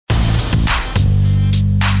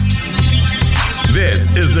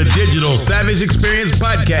This is the Digital Savage Experience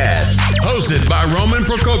Podcast, hosted by Roman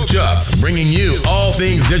Prokopchuk, bringing you all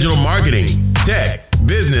things digital marketing, tech,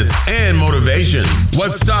 business, and motivation.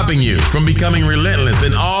 What's stopping you from becoming relentless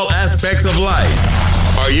in all aspects of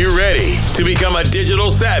life? Are you ready to become a digital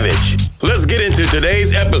savage? Let's get into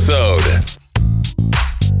today's episode.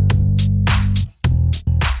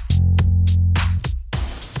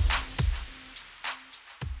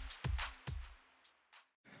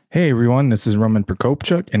 Hey everyone, this is Roman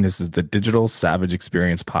Prokopchuk, and this is the Digital Savage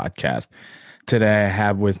Experience Podcast. Today I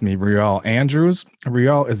have with me Rial Andrews.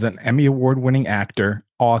 Rial is an Emmy Award-winning actor,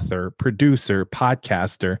 author, producer,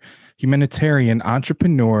 podcaster, humanitarian,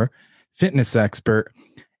 entrepreneur, fitness expert,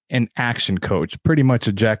 and action coach. Pretty much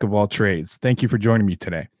a jack of all trades. Thank you for joining me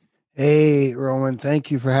today. Hey Roman,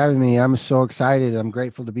 thank you for having me. I'm so excited. I'm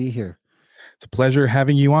grateful to be here. It's a pleasure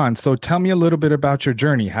having you on. So tell me a little bit about your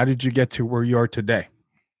journey. How did you get to where you are today?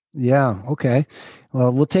 Yeah. Okay.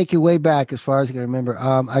 Well, we'll take you way back as far as I can remember.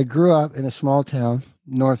 I grew up in a small town,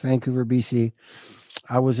 North Vancouver, BC.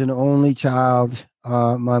 I was an only child.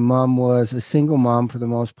 My mom was a single mom for the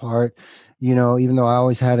most part, even though I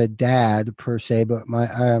always had a dad per se, but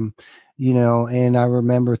and I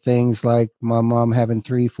remember things like my mom having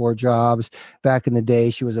 3-4 jobs back in the day.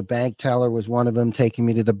 She was a bank teller, was one of them, taking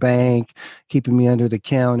me to the bank, keeping me under the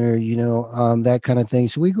counter, that kind of thing.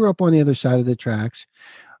 So we grew up on the other side of the tracks.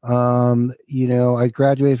 I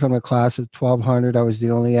graduated from a class of 1,200. I was the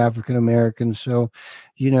only African American. So,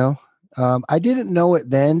 I didn't know it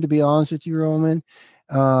then, to be honest with you, Roman.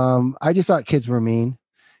 I just thought kids were mean,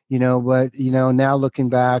 but, now looking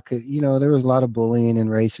back, there was a lot of bullying and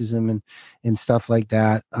racism and stuff like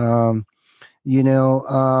that.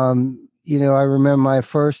 I remember my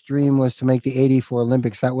first dream was to make the 84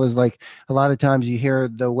 Olympics. That was like, a lot of times you hear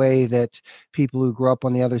the way that people who grew up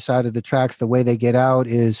on the other side of the tracks, the way they get out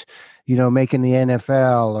is, making the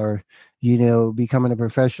NFL or, becoming a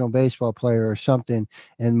professional baseball player or something.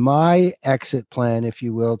 And my exit plan, if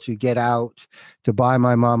you will, to get out, to buy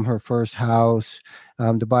my mom her first house,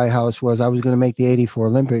 to buy a house, was I was going to make the 84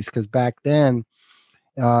 Olympics, because back then,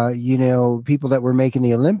 people that were making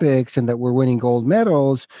the Olympics and that were winning gold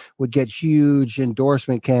medals would get huge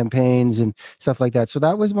endorsement campaigns and stuff like that. So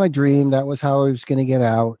that was my dream. That was how I was going to get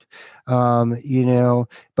out.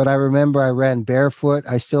 But I remember I ran barefoot.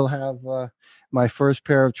 I still have my first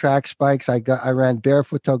pair of track spikes. I ran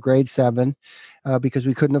barefoot till grade 7 because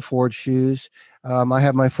we couldn't afford shoes. I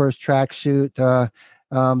have my first track suit that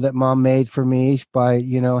mom made for me by,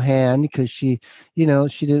 hand, because she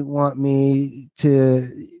didn't want me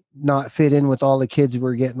to not fit in with all the kids who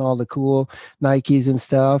were getting all the cool Nikes and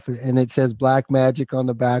stuff. And it says Black Magic on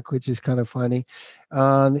the back, which is kind of funny.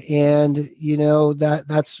 That's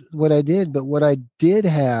what I did. But what I did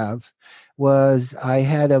have was I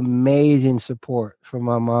had amazing support from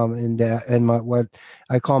my mom and dad, and what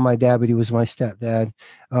I call my dad, but he was my stepdad.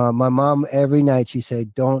 My mom, every night, she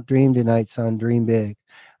said, "Don't dream tonight, son, dream big."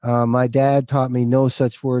 My dad taught me no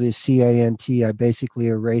such word as CINT. I basically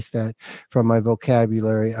erased that from my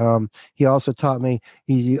vocabulary. He also taught me,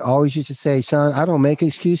 he always used to say, "Son, I don't make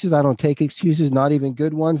excuses. I don't take excuses, not even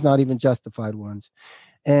good ones, not even justified ones."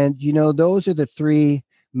 And, those are the three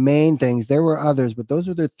main things. There were others, but those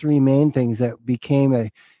are the three main things that became a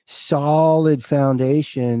solid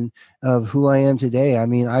foundation of who I am today. I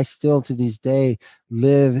mean, I still to this day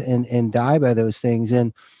live and die by those things.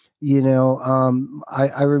 And,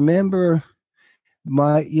 I remember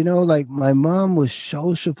my mom was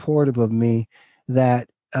so supportive of me that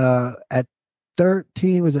at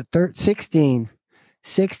 16,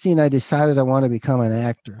 I decided I want to become an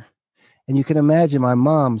actor. And you can imagine my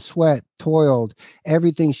mom sweat, toiled,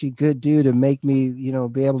 everything she could do to make me,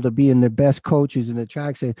 be able to be in the best coaches in the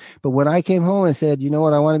track. But when I came home and said, "You know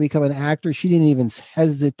what, I want to become an actor," she didn't even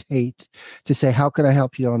hesitate to say, "How can I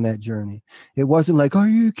help you on that journey?" It wasn't like, "Are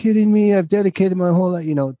you kidding me? I've dedicated my whole life,"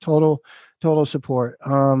 total support.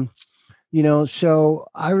 So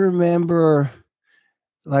I remember,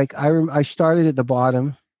 I started at the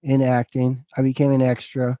bottom in acting. I became an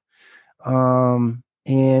extra.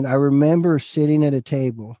 And I remember sitting at a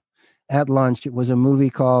table at lunch. It was a movie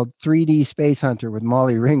called 3D Space Hunter with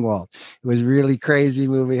Molly Ringwald. It was a really crazy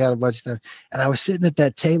movie, had a bunch of stuff. And I was sitting at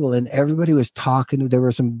that table and everybody was talking. There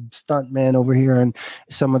were some stuntmen over here and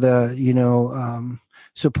some of the,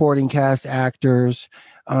 supporting cast actors.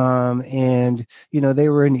 They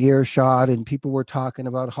were in earshot and people were talking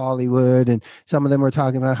about Hollywood, and some of them were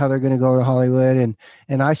talking about how they're going to go to Hollywood.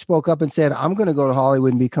 And I spoke up and said, "I'm going to go to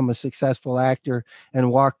Hollywood and become a successful actor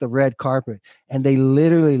and walk the red carpet." And they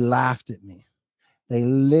literally laughed at me. They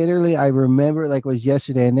literally, I remember like it was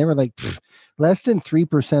yesterday, and they were like, less than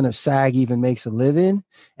 3% of SAG even makes a living,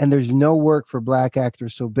 and there's no work for black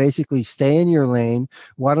actors. So basically, stay in your lane.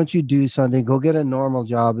 Why don't you do something? Go get a normal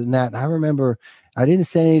job. And that, and I remember, I didn't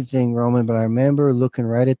say anything, Roman, but I remember looking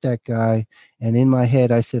right at that guy, and in my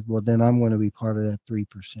head, I said, well, then I'm going to be part of that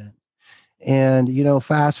 3%. And, you know,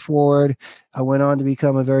 fast forward, I went on to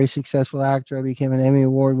become a very successful actor. I became an Emmy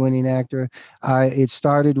Award-winning actor. It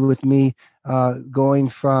started with me going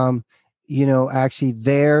from, you know, actually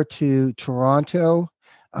there to Toronto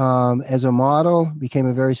as a model, became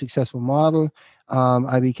a very successful model.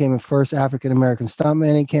 I became a first African-American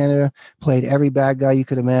stuntman in Canada, played every bad guy you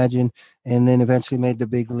could imagine, and then eventually made the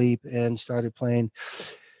big leap and started playing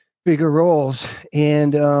bigger roles.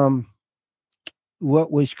 And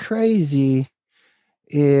what was crazy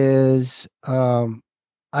is I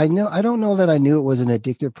don't know that I knew it was an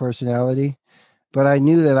addictive personality, but I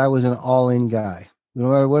knew that I was an all-in guy. No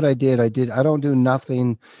matter what I did, I don't do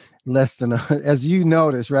nothing less than as you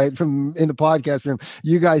notice, right? From in the podcast room,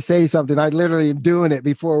 you guys say something, I literally am doing it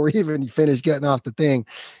before we're even finished getting off the thing.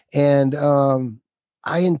 And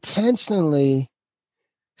I intentionally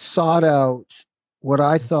sought out what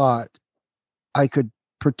I thought I could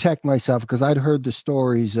protect myself, because I'd heard the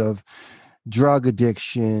stories of drug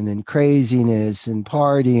addiction and craziness and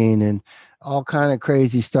partying and all kind of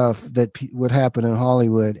crazy stuff that would happen in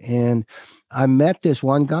Hollywood. And I met this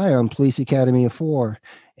one guy on Police Academy of 4,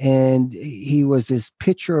 and he was this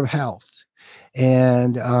picture of health.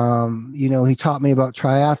 And, you know, he taught me about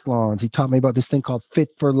triathlons. He taught me about this thing called Fit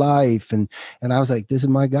for Life. And I was like, this is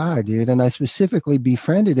my guy, dude. And I specifically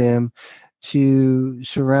befriended him to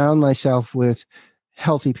surround myself with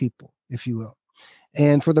healthy people, if you will.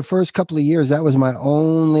 And for the first couple of years, that was my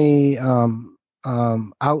only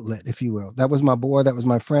outlet, if you will. That was my boy. That was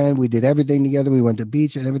my friend. We did everything together. We went to the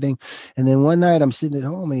beach and everything. And then one night I'm sitting at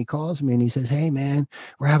home and he calls me and he says, hey, man,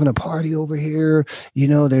 we're having a party over here. You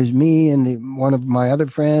know, there's me and one of my other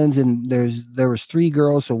friends, and there was 3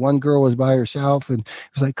 girls. So one girl was by herself, and he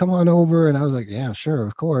was like, come on over. And I was like, yeah, sure,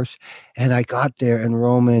 of course. And I got there, and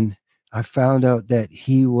Roman, I found out that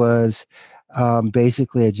he was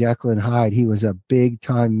basically a Jekyll and Hyde. He was a big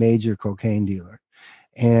time major cocaine dealer,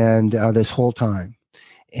 and this whole time.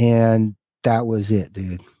 And that was it,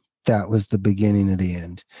 dude. That was the beginning of the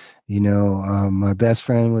end. You know, my best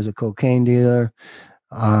friend was a cocaine dealer,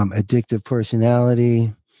 addictive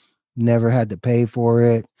personality, never had to pay for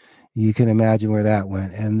it. You can imagine where that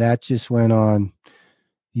went. And that just went on,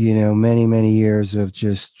 you know, many, many years of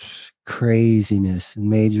just craziness and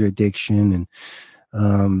major addiction. And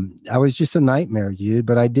I was just a nightmare, dude,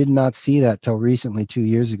 but I did not see that till recently, 2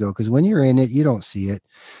 years ago. Because when you're in it, you don't see it.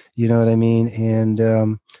 You know what I mean?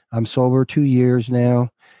 And I'm sober 2 years now,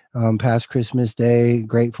 past Christmas Day.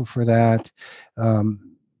 Grateful for that.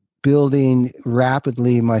 Building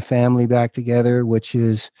rapidly my family back together, which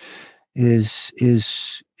is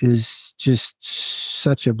just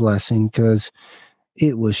such a blessing, because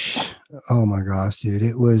it was, oh my gosh, dude,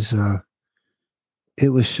 it was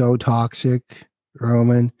so toxic,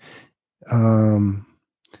 Roman.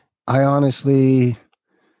 I honestly,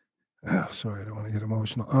 sorry, I don't want to get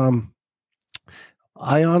emotional.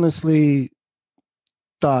 I honestly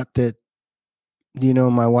thought that, you know,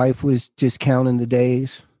 my wife was just counting the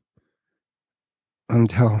days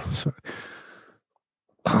until,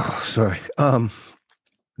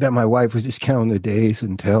 that my wife was just counting the days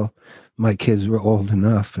until my kids were old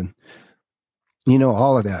enough. And, you know,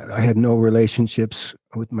 all of that. I had no relationships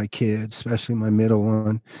with my kids, especially my middle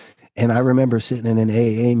one. And I remember sitting in an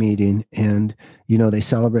AA meeting, and, you know, they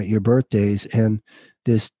celebrate your birthdays. And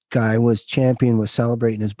this guy was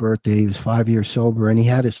celebrating his birthday. He was 5 years sober, and he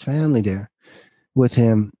had his family there with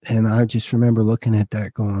him. And I just remember looking at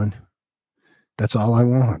that going, that's all I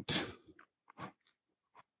want.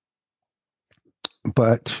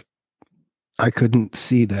 But I couldn't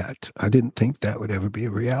see that. I didn't think that would ever be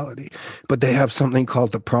a reality. But they have something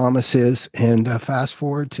called the promises, and fast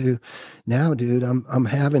forward to now, dude. I'm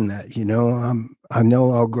having that. You know, I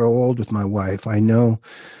know I'll grow old with my wife. I know,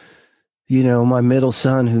 you know, my middle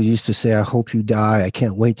son, who used to say, "I hope you die. I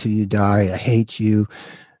can't wait till you die. I hate you."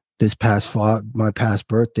 My past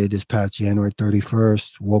birthday, this past January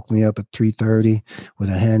 31st, woke me up at 3:30 with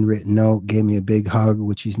a handwritten note, gave me a big hug,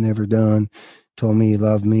 which he's never done. Told me he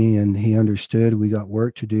loved me and he understood we got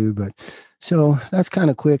work to do. But so that's kind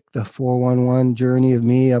of quick, the 411 journey of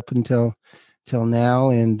me up until now.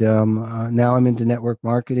 And now I'm into network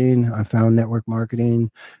marketing. I found network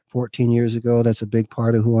marketing 14 years ago. That's a big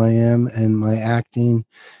part of who I am, and my acting.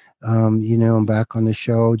 I'm back on the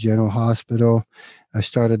show, General Hospital. I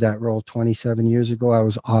started that role 27 years ago. I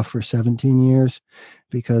was off for 17 years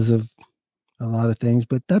because of a lot of things,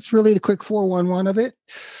 but that's really the quick 411 of it.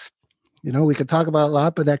 We could talk about a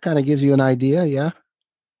lot, but that kind of gives you an idea. Yeah.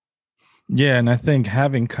 Yeah. And I think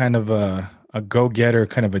having kind of a go-getter,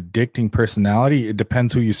 kind of addicting personality, it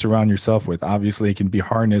depends who you surround yourself with. Obviously, it can be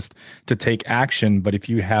harnessed to take action, but if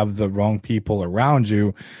you have the wrong people around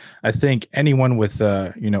you, I think anyone with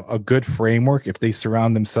a good framework, if they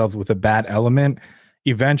surround themselves with a bad element,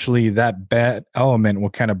 eventually that bad element will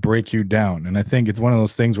kind of break you down. And I think it's one of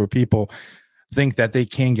those things where people think that they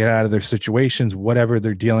can get out of their situations, whatever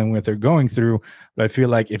they're dealing with or going through. But I feel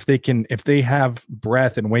like if they have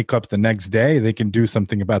breath and wake up the next day, they can do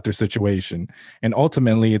something about their situation. And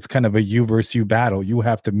ultimately, it's kind of a you versus you battle. You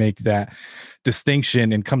have to make that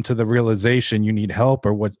distinction and come to the realization you need help,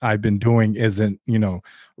 or what I've been doing isn't,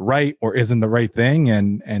 right, or isn't the right thing,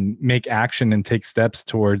 and make action and take steps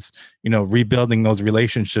towards, rebuilding those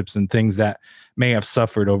relationships and things that may have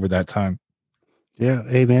suffered over that time. Yeah,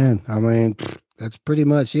 amen. I mean, that's pretty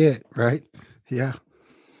much it, right? Yeah,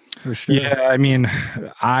 for sure. Yeah, I mean,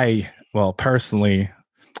 personally,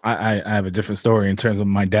 I have a different story in terms of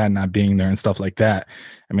my dad not being there and stuff like that.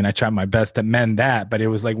 I mean, I tried my best to mend that, but it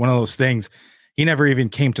was like one of those things. He never even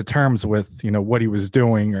came to terms with, what he was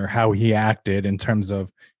doing or how he acted in terms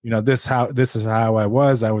of, this is how I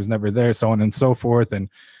was never there, so on and so forth. And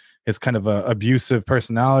his kind of a abusive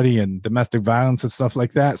personality and domestic violence and stuff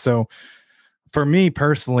like that. So for me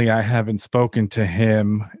personally, I haven't spoken to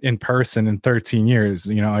him in person in 13 years.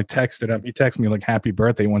 I texted him. He texts me like happy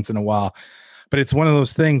birthday once in a while. But it's one of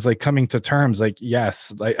those things like coming to terms, like,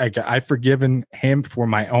 yes, like I've forgiven him for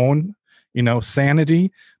my own,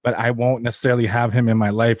 sanity, but I won't necessarily have him in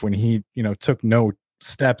my life when he, took no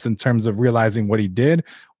steps in terms of realizing what he did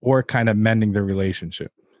or kind of mending the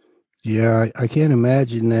relationship. Yeah, I can't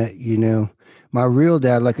imagine that, my real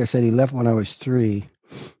dad, like I said, he left when I was 3.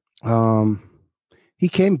 He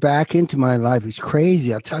came back into my life. It's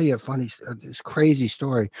crazy. I'll tell you this crazy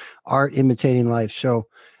story, art imitating life. So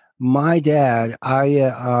my dad,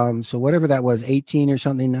 so whatever that was, 18 or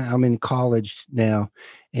something, I'm in college now.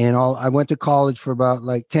 And I went to college for about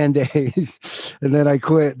like 10 days and then I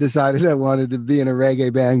quit, decided I wanted to be in a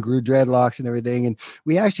reggae band, grew dreadlocks and everything. And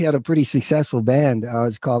we actually had a pretty successful band.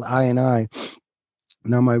 It's called I&I.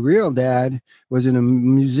 Now, my real dad was a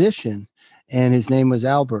musician and his name was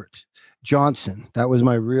Albert Johnson. That was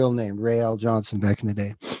my real name, Ray L. Johnson, back in the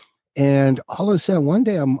day. And all of a sudden, one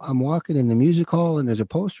day I'm walking in the music hall and there's a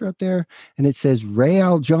poster up there and it says Ray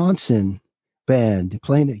L. Johnson Band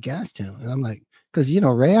playing at Gastown. And I'm like, because,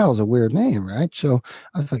 Ray L. is a weird name, right? So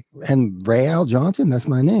I was like, and Ray L. Johnson, that's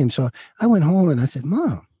my name. So I went home and I said,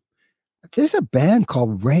 Mom, there's a band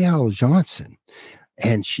called Ray L. Johnson.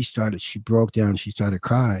 And she broke down, she started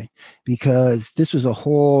crying because this was a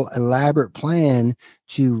whole elaborate plan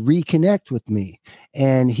to reconnect with me.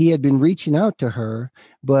 And he had been reaching out to her,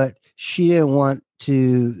 but she didn't want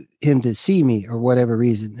him to see me or whatever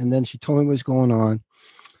reason. And then she told me what's going on.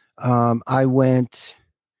 I went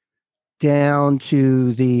down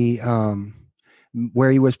to the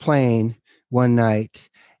where he was playing one night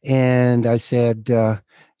and I said,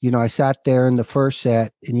 I sat there in the first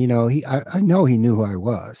set and, I know he knew who I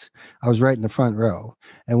was. I was right in the front row.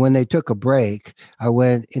 And when they took a break, I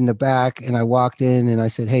went in the back and I walked in and I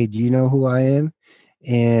said, hey, do you know who I am?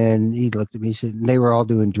 And he looked at me and said, and they were all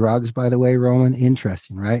doing drugs, by the way, Roman.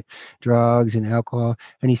 Interesting, right? Drugs and alcohol.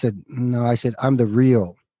 And he said, no, I said, I'm the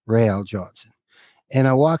real Ray L. Johnson. And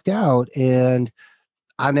I walked out and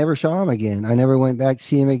I never saw him again. I never went back to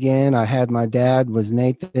see him again. I had my dad was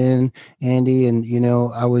Nathan, Andy, and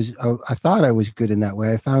I thought I was good in that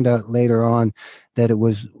way. I found out later on that it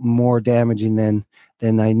was more damaging than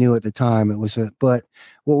I knew at the time. But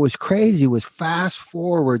what was crazy was fast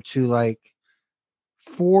forward to like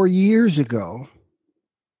 4 years ago,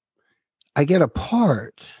 I get a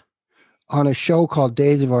part on a show called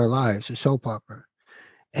Days of Our Lives, a soap opera,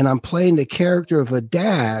 and I'm playing the character of a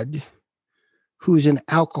dad who's an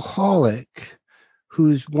alcoholic,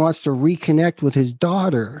 who wants to reconnect with his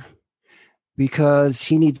daughter because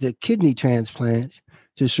he needs a kidney transplant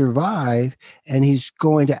to survive, and he's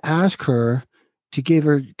going to ask her to give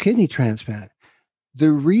her kidney transplant.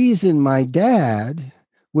 The reason my dad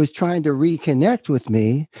was trying to reconnect with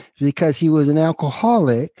me because he was an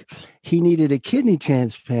alcoholic, he needed a kidney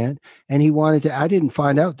transplant, and he wanted to, I didn't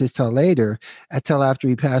find out this till later, until after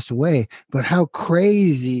he passed away. But how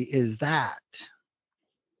crazy is that?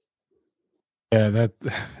 Yeah,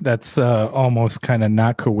 that's almost kind of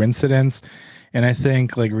not coincidence. And I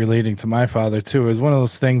think like relating to my father too is one of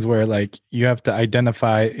those things where like you have to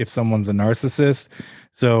identify if someone's a narcissist.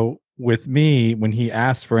 So with me, when he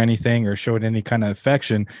asked for anything or showed any kind of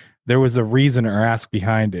affection, there was a reason or ask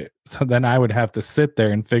behind it. So then I would have to sit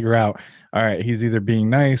there and figure out, all right, he's either being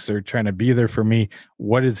nice or trying to be there for me.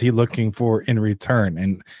 What is he looking for in return?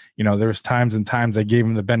 And, you know, there's times and times I gave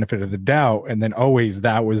him the benefit of the doubt. And then always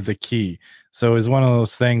that was the key. So it was one of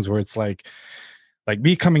those things where it's like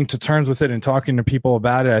me coming to terms with it and talking to people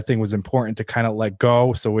about it, I think was important to kind of let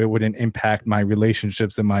go so it wouldn't impact my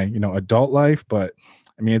relationships in my, you know, adult life. But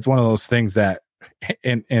I mean, it's one of those things that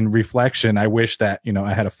in reflection, I wish that, you know,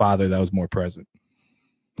 I had a father that was more present.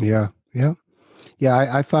 Yeah. Yeah. Yeah,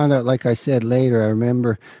 I found out, like I said later, I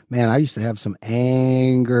remember, man, I used to have some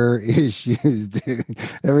anger issues, dude.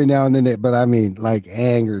 Every now and then, but I mean, like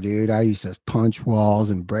anger, dude. I used to punch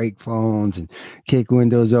walls and break phones and kick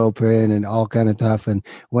windows open and all kind of stuff. And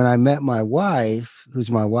when I met my wife,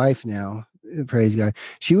 who's my wife now, praise God,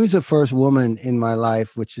 she was the first woman in my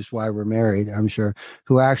life, which is why we're married, I'm sure,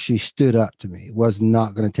 who actually stood up to me, was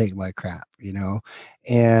not going to take my crap, you know?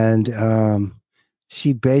 And,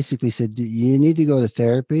 she basically said, you need to go to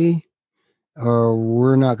therapy or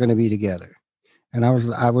we're not going to be together. And I was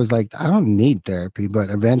like, I don't need therapy, but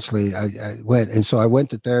eventually I went. And so I went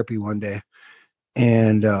to therapy one day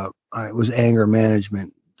and it was anger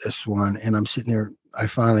management, this one. And I'm sitting there, I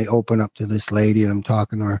finally open up to this lady and I'm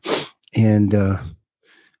talking to her and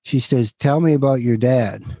she says, tell me about your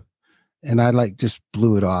dad. And I like just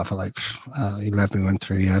blew it off. I like, he left me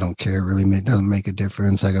 1-3. I don't care. Really, it doesn't make a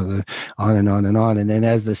difference. I go on and on and on. And then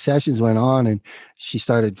as the sessions went on, and she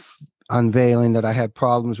started unveiling that I had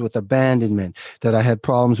problems with abandonment, that I had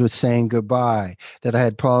problems with saying goodbye, that I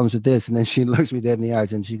had problems with this. And then she looks me dead in the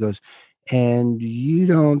eyes and she goes, and you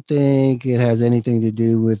don't think it has anything to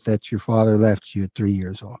do with that your father left you at 3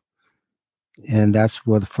 years old? And that's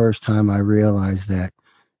the first time I realized that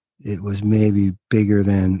it was maybe bigger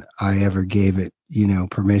than I ever gave it, you know,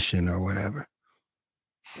 permission or whatever.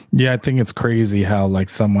 Yeah, I think it's crazy how like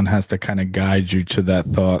someone has to kind of guide you to that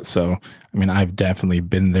thought. So, I mean, I've definitely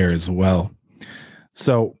been there as well.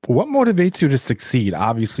 So what motivates you to succeed?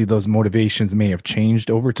 Obviously, those motivations may have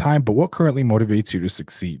changed over time, but what currently motivates you to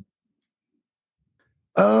succeed?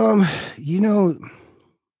 You know,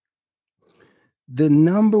 the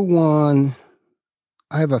number one,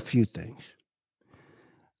 I have a few things.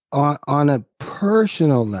 On a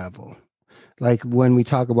personal level, like when we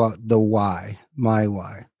talk about the why, my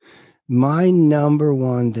number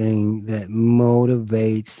one thing that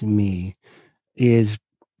motivates me is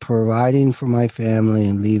providing for my family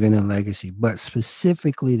and leaving a legacy. But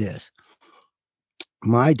specifically this,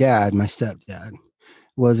 my dad, my stepdad,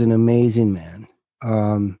 was an amazing man.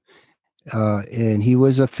 And he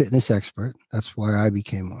was a fitness expert. That's why I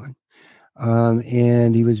became one.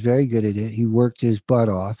 And he was very good at it. He worked his butt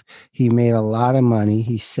off. He made a lot of money.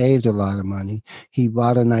 He saved a lot of money. He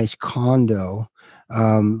bought a nice condo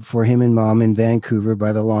for him and mom in Vancouver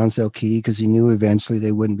by the Lonsdale Quay because he knew eventually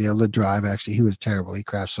they wouldn't be able to drive. Actually, he was terrible. He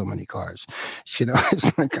crashed so many cars, you know.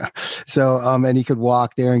 It's like and he could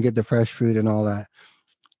walk there and get the fresh fruit and all that.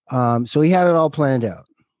 So he had it all planned out.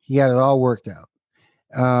 He had it all worked out.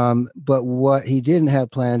 But what he didn't have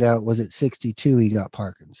planned out was at 62, he got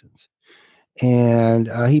Parkinson's.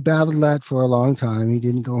 And he battled that for a long time. He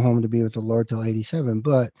didn't go home to be with the Lord till 87,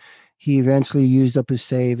 but he eventually used up his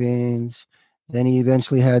savings. Then he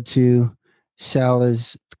eventually had to sell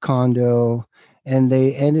his condo, and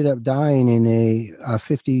they ended up dying in a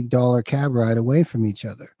 $50 cab ride away from each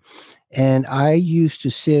other. And I used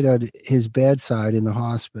to sit at his bedside in the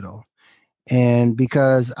hospital. And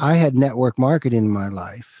because I had network marketing in my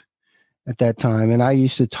life at that time, and I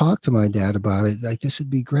used to talk to my dad about it, like, this would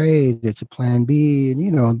be great. It's a plan B, and,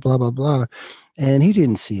 you know, blah, blah, blah. And he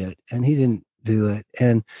didn't see it, and he didn't do it.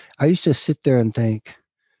 And I used to sit there and think,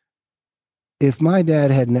 if my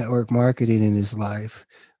dad had network marketing in his life,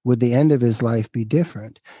 would the end of his life be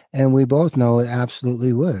different? And we both know it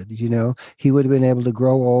absolutely would. You know, he would have been able to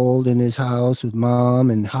grow old in his house with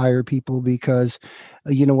mom and hire people because,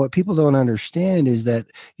 you know, what people don't understand is that,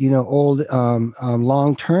 you know, old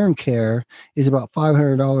long-term care is about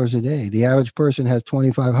 $500 a day. The average person has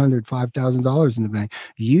 $2,500, $5,000 in the bank.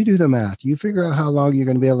 You do the math. You figure out how long you're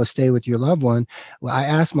going to be able to stay with your loved one. Well, I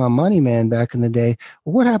asked my money man back in the day,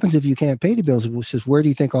 well, what happens if you can't pay the bills? He says, where do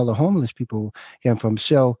you think all the homeless people came from?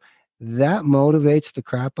 So that motivates the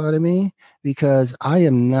crap out of me because I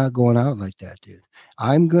am not going out like that, dude.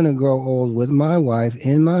 I'm going to grow old with my wife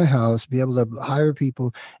in my house, be able to hire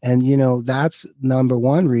people. And, you know, that's number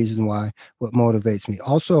one reason why what motivates me.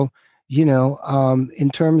 Also, you know, in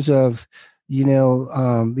terms of, you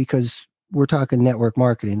know, because we're talking network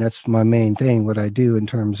marketing. That's my main thing, what I do in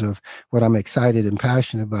terms of what I'm excited and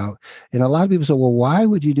passionate about. And a lot of people say, well, why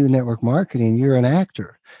would you do network marketing? You're an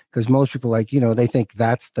actor. Because most people they think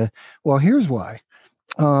well, here's why.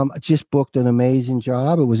 I just booked an amazing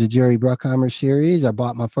job. It was a Jerry Bruckheimer series. I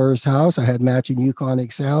bought my first house. I had matching Yukon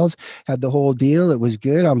Excels, had the whole deal. It was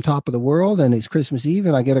good. I'm top of the world, and it's Christmas Eve,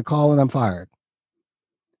 and I get a call and I'm fired.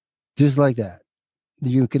 Just like that.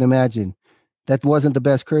 You can imagine. That wasn't the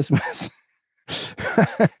best Christmas.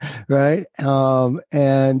 Right?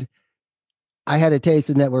 And I had a taste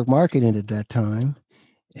of network marketing at that time.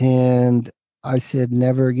 And I said,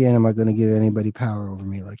 never again am I going to give anybody power over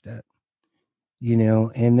me like that.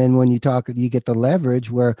 And then when you get the leverage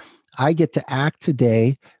where I get to act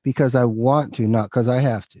today because I want to, not because I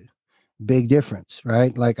have to. Big difference,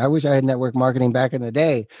 right? Like I wish I had network marketing back in the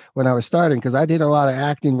day when I was starting, because I did a lot of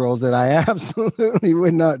acting roles that I absolutely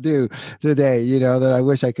would not do today, that I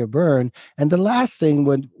wish I could burn. And the last thing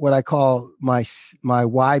what I call my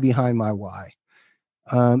why behind my why.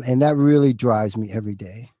 And that really drives me every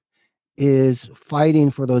day, is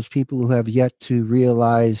fighting for those people who have yet to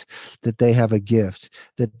realize that they have a gift,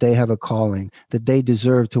 that they have a calling, that they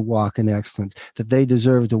deserve to walk in excellence, that they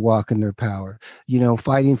deserve to walk in their power.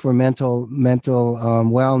 Fighting for mental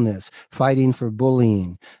wellness, fighting for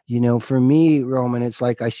bullying. For me, Roman, it's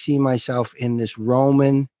like I see myself in this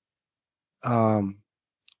Roman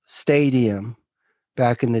stadium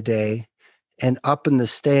back in the day. And up in the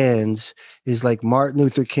stands is like Martin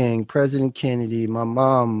Luther King, President Kennedy, my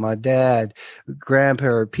mom, my dad,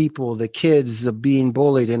 grandparent, people, the kids, the being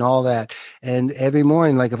bullied and all that. And every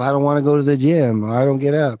morning, like if I don't want to go to the gym or I don't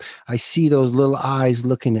get up, I see those little eyes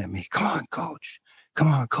looking at me. Come on, coach. Come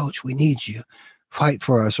on, coach. We need you. Fight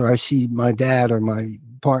for us. Or I see my dad or my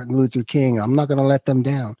Martin Luther King. I'm not going to let them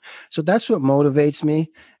down. So that's what motivates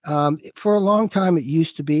me. For a long time, it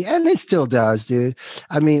used to be, and it still does, dude.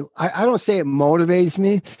 I mean, I don't say it motivates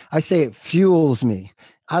me. I say it fuels me.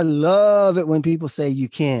 I love it when people say you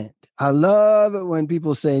can't. I love it when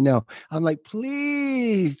people say no. I'm like,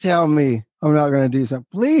 please tell me I'm not going to do something.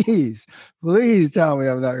 Please tell me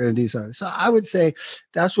I'm not going to do something. So I would say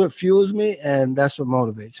that's what fuels me, and that's what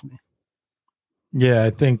motivates me. Yeah, I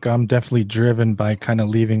think I'm definitely driven by kind of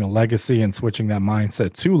leaving a legacy and switching that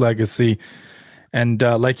mindset to legacy. And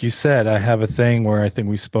like you said, I have a thing where I think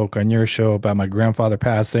we spoke on your show about my grandfather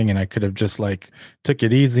passing, and I could have just took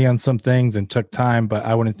it easy on some things and took time, but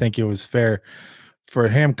I wouldn't think it was fair for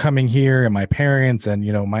him coming here and my parents and,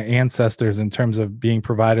 my ancestors in terms of being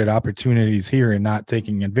provided opportunities here and not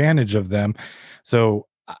taking advantage of them. So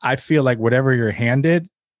I feel like whatever you're handed,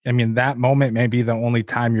 I mean, that moment may be the only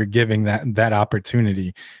time you're giving that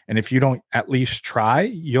opportunity. And if you don't at least try,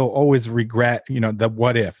 you'll always regret, the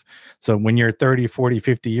what if. So when you're 30, 40,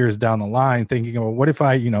 50 years down the line thinking, well, what if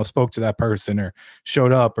I, spoke to that person or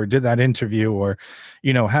showed up or did that interview or,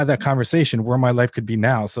 had that conversation, where my life could be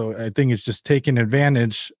now. So I think it's just taking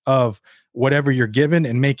advantage of whatever you're given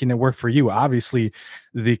and making it work for you. Obviously,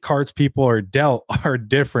 the cards people are dealt are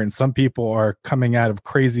different. Some people are coming out of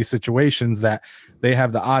crazy situations that they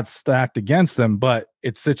have the odds stacked against them, but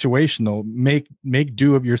it's situational. Make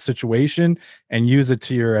do of your situation and use it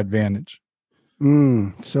to your advantage.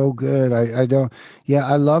 So good.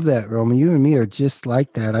 I love that, Roman. You and me are just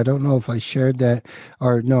like that. I don't know if I shared that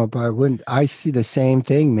or no, but I wouldn't. I see the same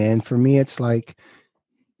thing, man. For me, it's like,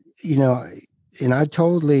 and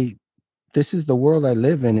this is the world I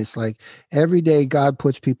live in. It's like every day God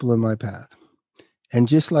puts people in my path. And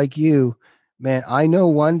just like you, man, I know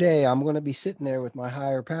one day I'm going to be sitting there with my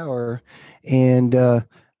higher power and, we're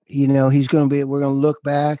going to look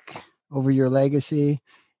back over your legacy.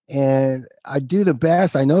 And I do the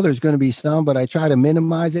best. I know there's going to be some, but I try to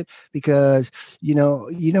minimize it because, you know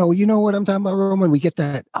what I'm talking about, Roman? We get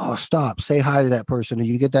that, oh, stop, say hi to that person, or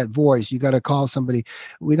you get that voice. You got to call somebody.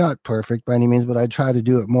 We're not perfect by any means, but I try to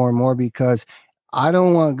do it more and more because I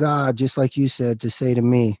don't want God, just like you said, to say to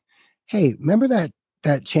me, hey, remember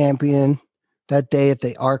that champion that day at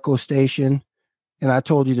the Arco station? And I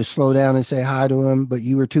told you to slow down and say hi to him, but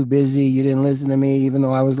you were too busy. You didn't listen to me, even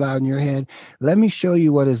though I was loud in your head. Let me show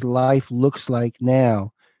you what his life looks like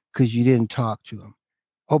now because you didn't talk to him.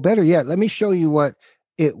 Oh, better yet, let me show you what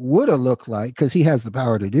it would have looked like, because he has the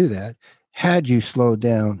power to do that, had you slowed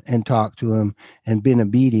down and talked to him and been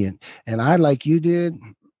obedient. And I, like you did,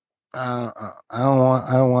 I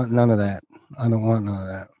don't want none of that. I don't want none of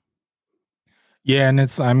that. Yeah.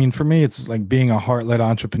 And for me, it's like being a heart-led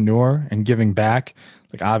entrepreneur and giving back.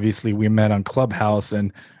 Like, obviously we met on Clubhouse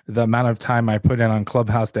and the amount of time I put in on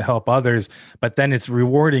Clubhouse to help others. But then it's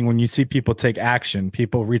rewarding when you see people take action.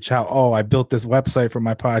 People reach out, oh, I built this website for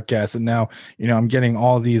my podcast, and now, I'm getting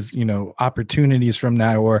all these, opportunities from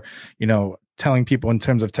that, or, telling people in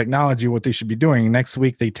terms of technology what they should be doing. Next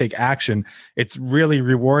week they take action. It's really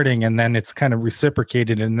rewarding, and then it's kind of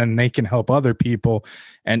reciprocated, and then they can help other people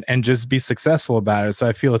and just be successful about it. So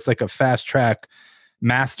I feel it's like a fast track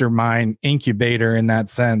mastermind incubator in that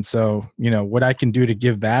sense. So, what I can do to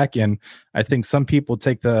give back. And I think some people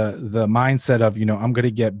take the mindset of, I'm going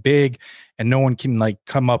to get big and no one can like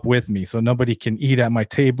come up with me. So nobody can eat at my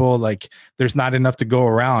table. Like there's not enough to go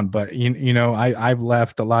around. But, I've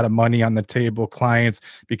left a lot of money on the table, clients,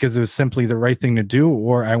 because it was simply the right thing to do,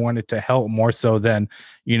 or I wanted to help more so than,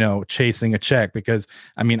 chasing a check. Because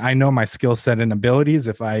I know my skill set and abilities.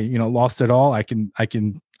 If I, lost it all, I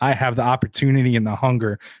have the opportunity and the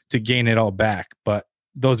hunger to gain it all back. But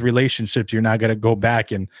those relationships, you're not going to go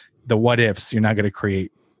back, and the what ifs you're not going to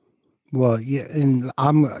create. Well, yeah, and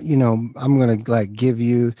I'm going to like give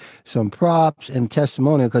you some props and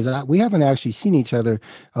testimonial, because we haven't actually seen each other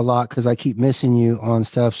a lot because I keep missing you on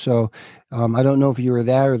stuff. So I don't know if you were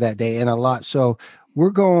there that day, and a lot. So we're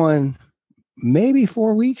going maybe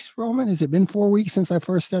 4 weeks, Roman. Has it been 4 weeks since I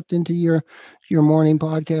first stepped into your morning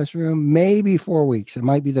podcast room? Maybe 4 weeks. It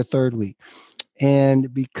might be the third week.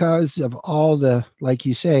 And because of all the, like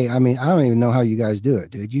you say, I don't even know how you guys do it,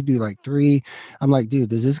 dude. You do like 3. I'm like, dude,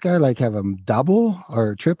 does this guy like have a double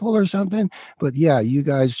or triple or something? But yeah, you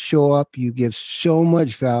guys show up, you give so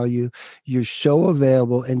much value, you're so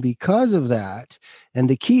available. And because of that, and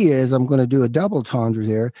the key is, I'm going to do a double entendre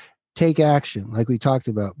there, take action, like we talked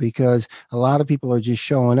about, because a lot of people are just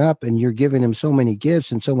showing up and you're giving them so many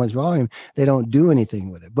gifts and so much volume, they don't do anything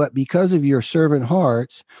with it. But because of your servant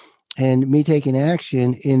hearts and me taking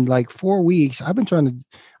action, in like 4 weeks, I've been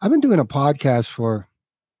doing a podcast for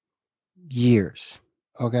years.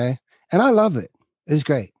 Okay. And I love it. It's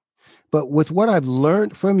great. But with what I've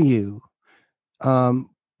learned from you,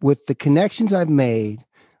 with the connections I've made,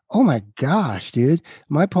 oh my gosh, dude,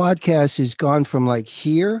 my podcast has gone from like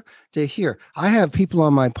here to here. I have people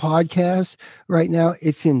on my podcast right now.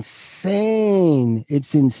 It's insane.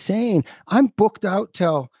 It's insane. I'm booked out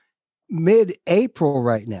till mid-April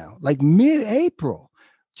right now, like mid-April.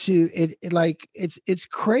 It's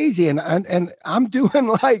crazy. And I'm doing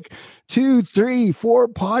like 2, 3, 4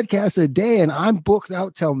 podcasts a day, and I'm booked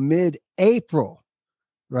out till mid-April.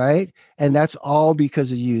 Right. And that's all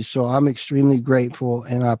because of you. So I'm extremely grateful,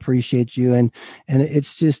 and I appreciate you. And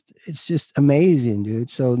it's just amazing, dude.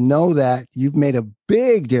 So know that you've made a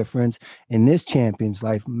big difference in this champion's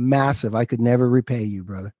life. Massive. I could never repay you,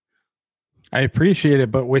 brother. I appreciate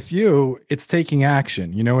it. But with you, it's taking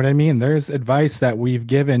action. You know what I mean? There's advice that we've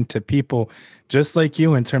given to people just like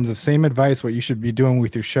you in terms of same advice, what you should be doing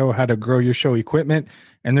with your show, how to grow your show equipment.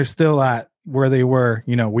 And they're still at where they were,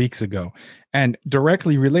 weeks ago. And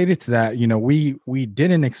directly related to that, we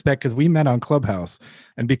didn't expect, because we met on Clubhouse,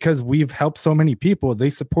 and because we've helped so many people, they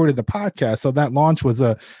supported the podcast. So that launch was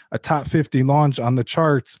a top 50 launch on the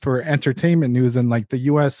charts for entertainment news in like the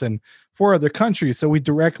US and 4 other countries. So we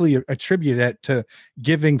directly attribute it to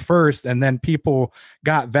giving first, and then people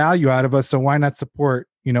got value out of us. So why not support,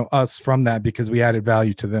 us from that, because we added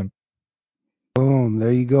value to them. Boom.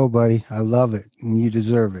 There you go, buddy. I love it. And you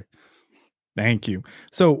deserve it. Thank you.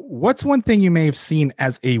 So what's one thing you may have seen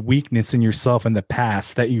as a weakness in yourself in the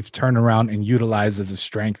past that you've turned around and utilized as a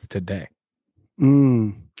strength today?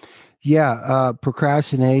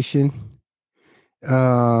 Procrastination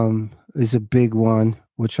is a big one,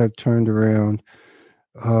 which I've turned around.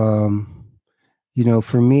 For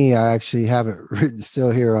me, I actually have it written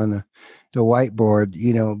still here on the whiteboard.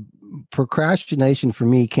 Procrastination for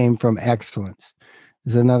me came from excellence.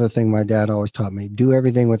 Is another thing my dad always taught me. Do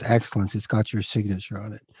everything with excellence. It's got your signature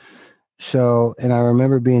on it. So, and I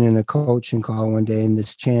remember being in a coaching call one day, and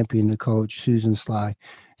this champion, the coach, Susan Sly,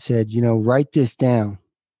 said, write this down.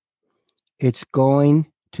 It's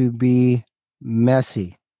going to be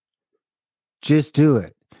messy. Just do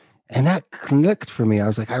it. And that clicked for me. I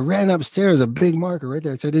was like, I ran upstairs, a big marker right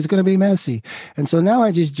there. It said, it's going to be messy. And so now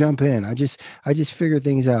I just jump in. I just figure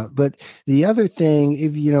things out. But the other thing,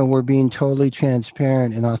 if, we're being totally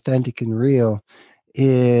transparent and authentic and real,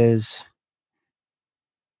 is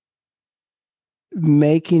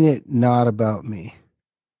making it not about me.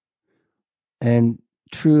 And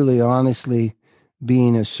truly, honestly,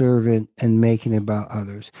 being a servant and making it about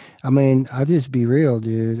others. I'll just be real,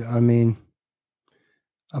 dude.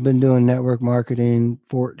 I've been doing network marketing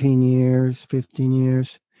 14 years, 15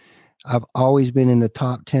 years. I've always been in the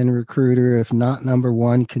top 10 recruiter, if not number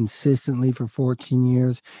one, consistently for 14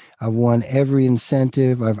 years. I've won every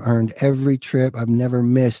incentive. I've earned every trip. I've never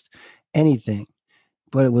missed anything,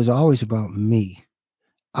 but it was always about me.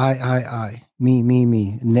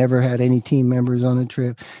 Me. Never had any team members on a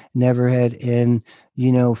trip. Never had. And,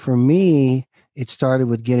 for me, it started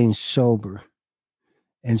with getting sober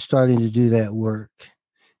and starting to do that work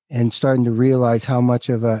and starting to realize how much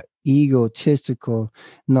of a egotistical,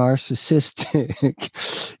 narcissistic,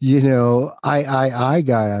 I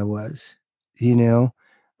guy I was,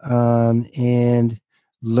 and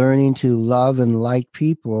learning to love and like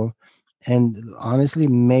people and honestly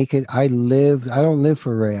make it. I don't live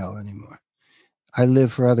for Rael anymore. I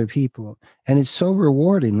live for other people. And it's so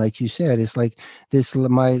rewarding. Like you said, it's like this,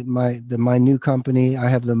 my new company, I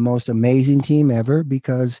have the most amazing team ever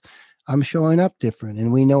because I'm showing up different,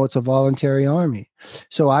 and we know it's a voluntary army.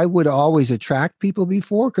 So I would always attract people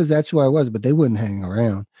before because that's who I was, but they wouldn't hang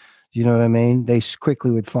around. You know what I mean? They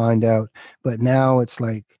quickly would find out. But now it's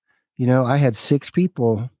like, I had 6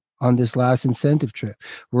 people on this last incentive trip.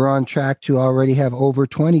 We're on track to already have over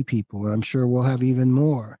 20 people, and I'm sure we'll have even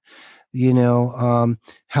more.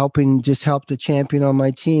 Help the champion on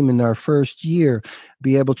my team in our first year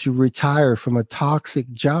be able to retire from a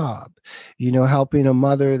toxic job, helping a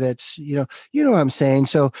mother that's, what I'm saying?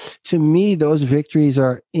 So to me, those victories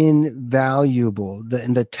are invaluable.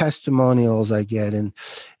 The testimonials I get and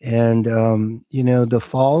the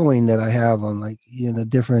following that I have on the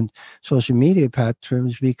different social media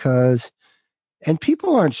platforms and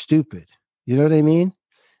people aren't stupid. You know what I mean?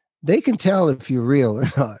 They can tell if you're real or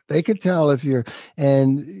not. They can tell if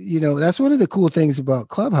that's one of the cool things about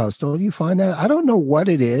Clubhouse. Don't you find that? I don't know what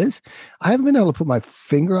it is. I haven't been able to put my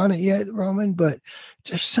finger on it yet, Roman, but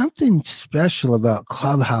there's something special about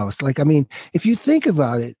Clubhouse. If you think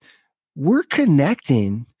about it, we're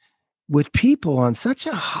connecting with people on such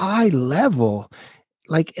a high level,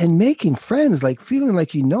 and making friends, feeling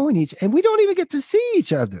like knowing and we don't even get to see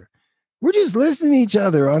each other. We're just listening to each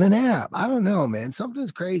other on an app. I don't know, man.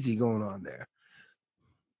 Something's crazy going on there.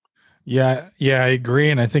 Yeah, I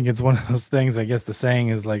agree. And I think it's one of those things, I guess the saying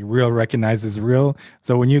is real recognizes real.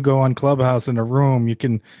 So when you go on Clubhouse in a room, you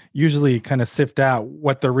can usually kind of sift out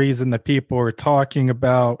what the reason the people are talking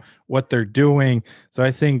about, what they're doing. So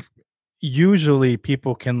I think usually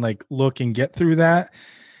people can look and get through that.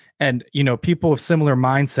 And, people with similar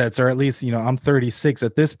mindsets, or at least, I'm 36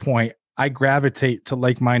 at this point, I gravitate to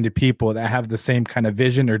like-minded people that have the same kind of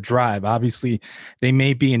vision or drive. Obviously, they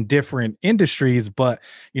may be in different industries, but,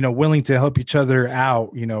 willing to help each other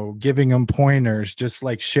out, giving them pointers, just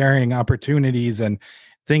sharing opportunities and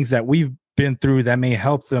things that we've been through that may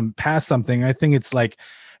help them pass something. I think it's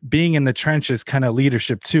being in the trenches kind of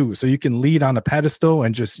leadership too. So you can lead on a pedestal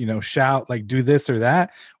and just, shout, do this or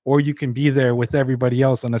that, or you can be there with everybody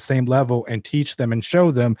else on the same level and teach them and show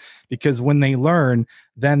them, because when they learn,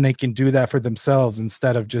 then they can do that for themselves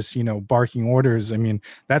instead of just, barking orders. I mean,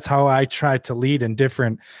 that's how I tried to lead in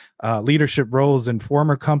different leadership roles in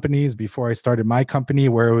former companies before I started my company,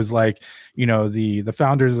 where it was the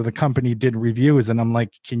founders of the company did reviews, and I'm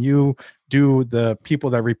like, can you do the people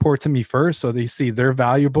that report to me first so they see they're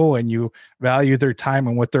valuable and you value their time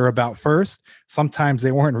and what they're about first? Sometimes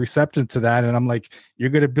they weren't receptive to that, and I'm like, you're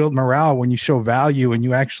going to build morale when you show value and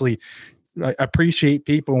you actually appreciate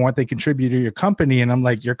people and what they contribute to your company. And I'm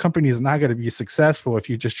like, your company is not going to be successful if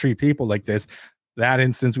you just treat people like this. That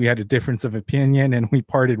instance, we had a difference of opinion and we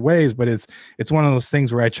parted ways, but it's one of those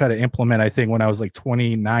things where I try to implement, I think, when I was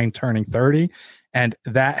 29 turning 30, and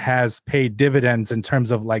that has paid dividends in terms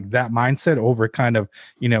of that mindset over kind of,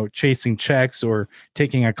 chasing checks or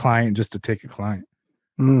taking a client just to take a client.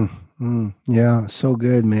 Yeah. So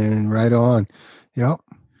good, man. Right on. Yep.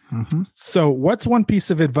 Mm-hmm. So what's one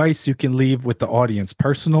piece of advice you can leave with the audience,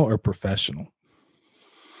 personal or professional?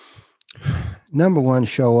 Number one,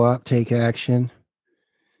 show up, take action.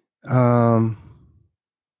 From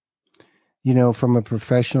a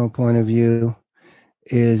professional point of view,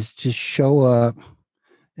 is just show up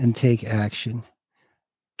and take action.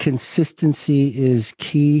 Consistency is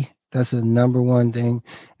key. That's the number one thing.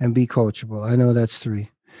 And be coachable. I know that's 3.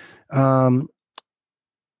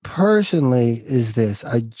 Personally is this.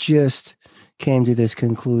 I just came to this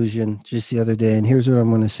conclusion just the other day, and here's what I'm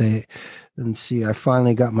going to say. And see, I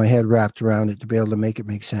finally got my head wrapped around it to be able to make it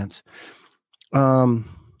make sense.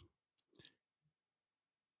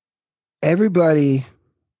 Everybody,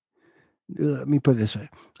 let me put it this way.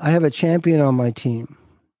 I have a champion on my team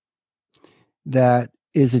that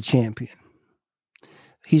is a champion.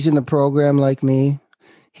 He's in the program like me.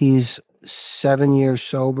 He's 7 years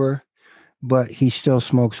sober, but he still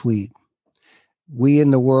smokes weed. we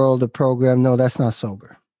in the world of program, no, that's not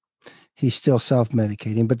sober. He's still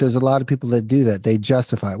self-medicating, but there's a lot of people that do that. They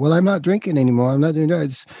justify, well, I'm not drinking anymore. I'm not doing that.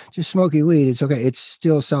 It's just smoking weed. It's okay. It's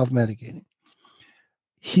still self-medicating.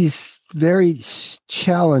 He's very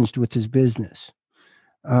challenged with his business.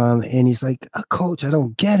 And he's like, Coach, I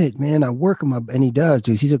don't get it, man. I work and he does,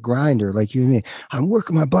 dude. He's a grinder like you and me. I'm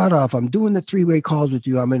working my butt off. I'm doing the 3-way calls with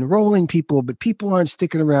you. I'm enrolling people, but people aren't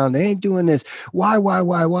sticking around. They ain't doing this. Why?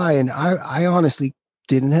 And I honestly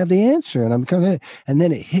didn't have the answer. And and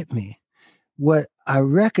then it hit me. What I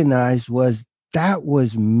recognized was that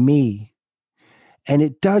was me. And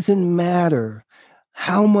it doesn't matter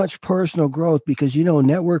how much personal growth, because,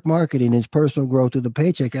 network marketing is personal growth to the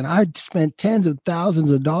paycheck. And I spent tens of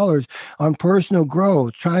thousands of dollars on personal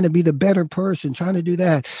growth, trying to be the better person, trying to do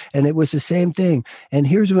that. And it was the same thing. And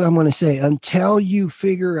here's what I'm going to say. Until you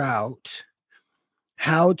figure out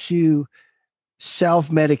how to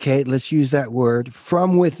self-medicate, let's use that word,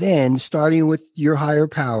 from within, starting with your higher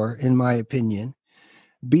power, in my opinion,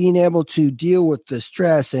 being able to deal with the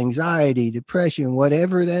stress, anxiety, depression,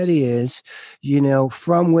 whatever that is,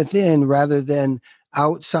 from within rather than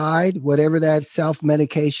outside, whatever that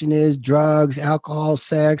self-medication is, drugs, alcohol,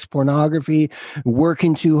 sex, pornography,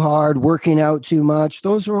 working too hard, working out too much.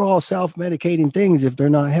 Those are all self-medicating things if they're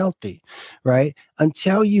not healthy, right?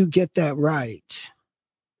 Until you get that right,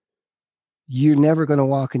 you're never going to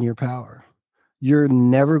walk in your power. You're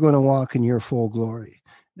never going to walk in your full glory.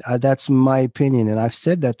 That's my opinion. And I've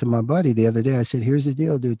said that to my buddy the other day. I said, here's the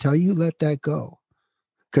deal, dude. Till you let that go.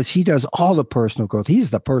 Because he does all the personal growth. He's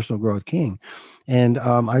the personal growth king. And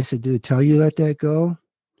I said, dude, till you let that go,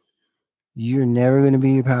 you're never going to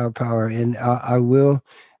be your power. And I will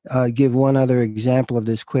give one other example of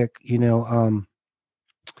this quick.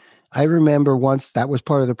 I remember once that was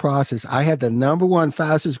part of the process. I had the number one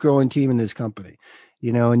fastest growing team in this company.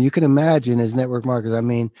 And you can imagine as network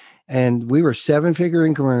marketers, and we were 7-figure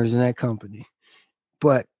income earners in that company,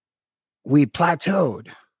 but we plateaued.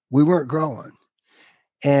 We weren't growing.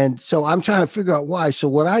 And so I'm trying to figure out why. So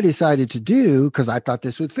what I decided to do, because I thought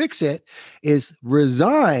this would fix it, is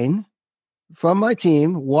resign from my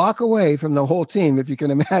team, walk away from the whole team, if you can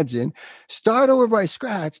imagine, start over by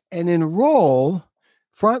scratch and enroll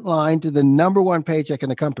frontline to the number one paycheck in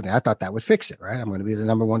the company. I thought that would fix it, right? I'm going to be the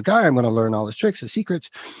number one guy. I'm going to learn all the tricks, the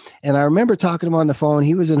secrets. And I remember talking to him on the phone.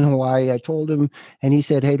 He was in Hawaii. I told him, and he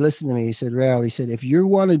said, hey, listen to me. He said, Rael, he said, if you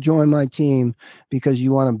want to join my team because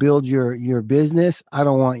you want to build your business, I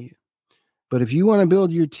don't want you. But if you want to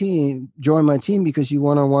build your team, join my team because you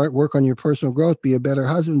want to work on your personal growth, be a better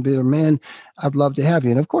husband, better man, I'd love to have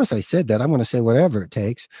you. And of course I said that. I'm going to say whatever it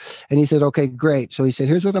takes. And he said, okay, great. So he said,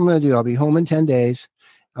 here's what I'm going to do. I'll be home in 10 days.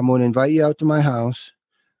 I'm going to invite you out to my house.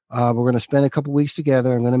 We're going to spend a couple weeks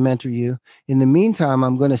together. I'm going to mentor you. In the meantime,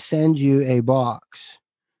 I'm going to send you a box.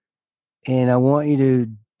 And I want you to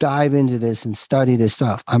dive into this and study this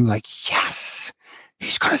stuff. I'm like, yes,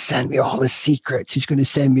 he's going to send me all his secrets. He's going to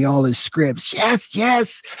send me all his scripts.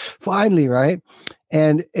 Yes. Finally, right?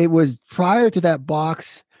 And it was prior to that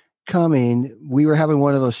box coming, we were having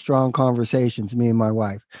one of those strong conversations, me and my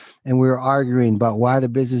wife, and we were arguing about why the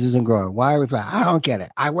business isn't growing. Why are we? I don't get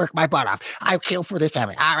it. I work my butt off. I kill for this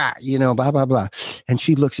family. All right, blah, blah, blah. And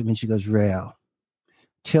she looks at me and she goes, Rael,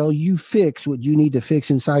 till you fix what you need to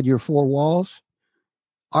fix inside your 4 walls,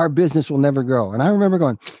 our business will never grow. And I remember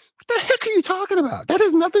going, what the heck are you talking about? That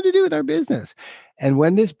has nothing to do with our business. And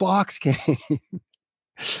when this box came,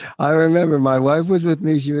 I remember my wife was with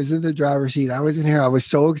me. She was in the driver's seat. I was in here. I was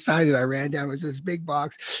so excited. I ran down with this big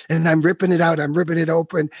box and I'm ripping it out. I'm ripping it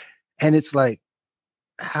open. And it's like,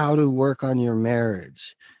 how to work on your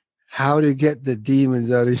marriage, how to get the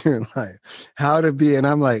demons out of your life, how to be. And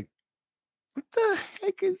I'm like, what the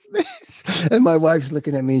heck is this? And my wife's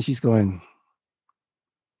looking at me and she's going,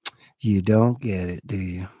 you don't get it, do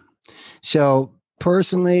you? So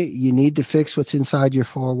personally, you need to fix what's inside your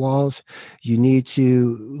 4 walls. You need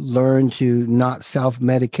to learn to not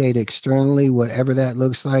self-medicate externally, whatever that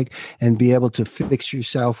looks like, and be able to fix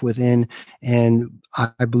yourself within. And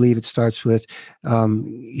I believe it starts with,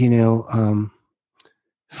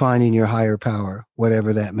 finding your higher power,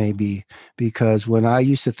 whatever that may be. Because when I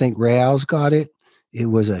used to think Rael's got it, it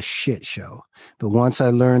was a shit show. But once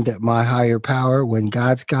I learned that my higher power, when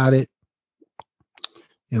God's got it,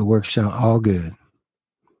 it works out all good.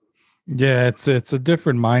 Yeah, it's a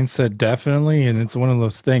different mindset, definitely, and it's one of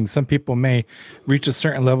those things. Some people may reach a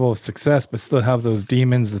certain level of success, but still have those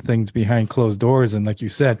demons, the things behind closed doors. And like you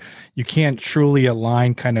said, you can't truly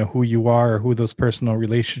align kind of who you are or who those personal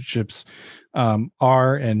relationships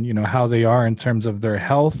are, and how they are in terms of their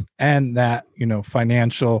health and that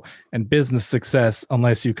financial and business success,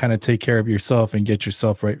 unless you kind of take care of yourself and get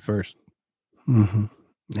yourself right first. Mm-hmm.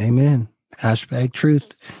 Amen. Hashtag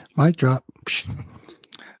truth. Mic drop.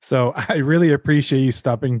 So I really appreciate you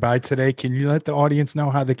stopping by today. Can you let the audience know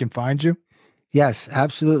how they can find you? Yes,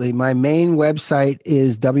 absolutely. My main website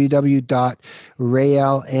is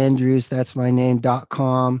www.raelandrews, that's my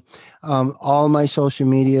name.com. All my social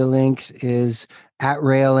media links is at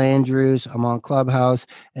Rael Andrews. I'm on Clubhouse,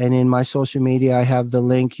 and in my social media, I have the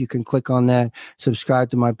link. You can click on that,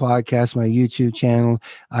 subscribe to my podcast, my YouTube channel.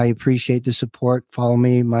 I appreciate the support. Follow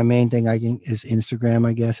me. My main thing is Instagram,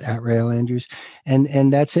 I guess, at Rael Andrews.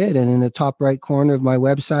 And that's it. And in the top right corner of my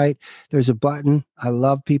website, there's a button. I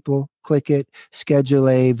love people. Click it, schedule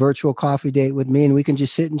a virtual coffee date with me, and we can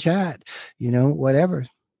just sit and chat, whatever.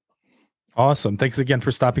 Awesome. Thanks again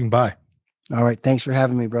for stopping by. All right. Thanks for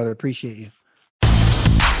having me, brother. Appreciate you.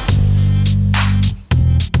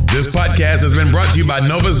 This podcast has been brought to you by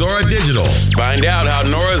Nova Zora Digital. Find out how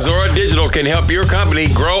Nova Zora Digital can help your company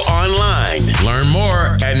grow online. Learn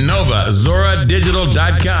more at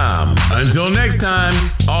novazoradigital.com. Until next time,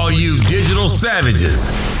 all you digital savages.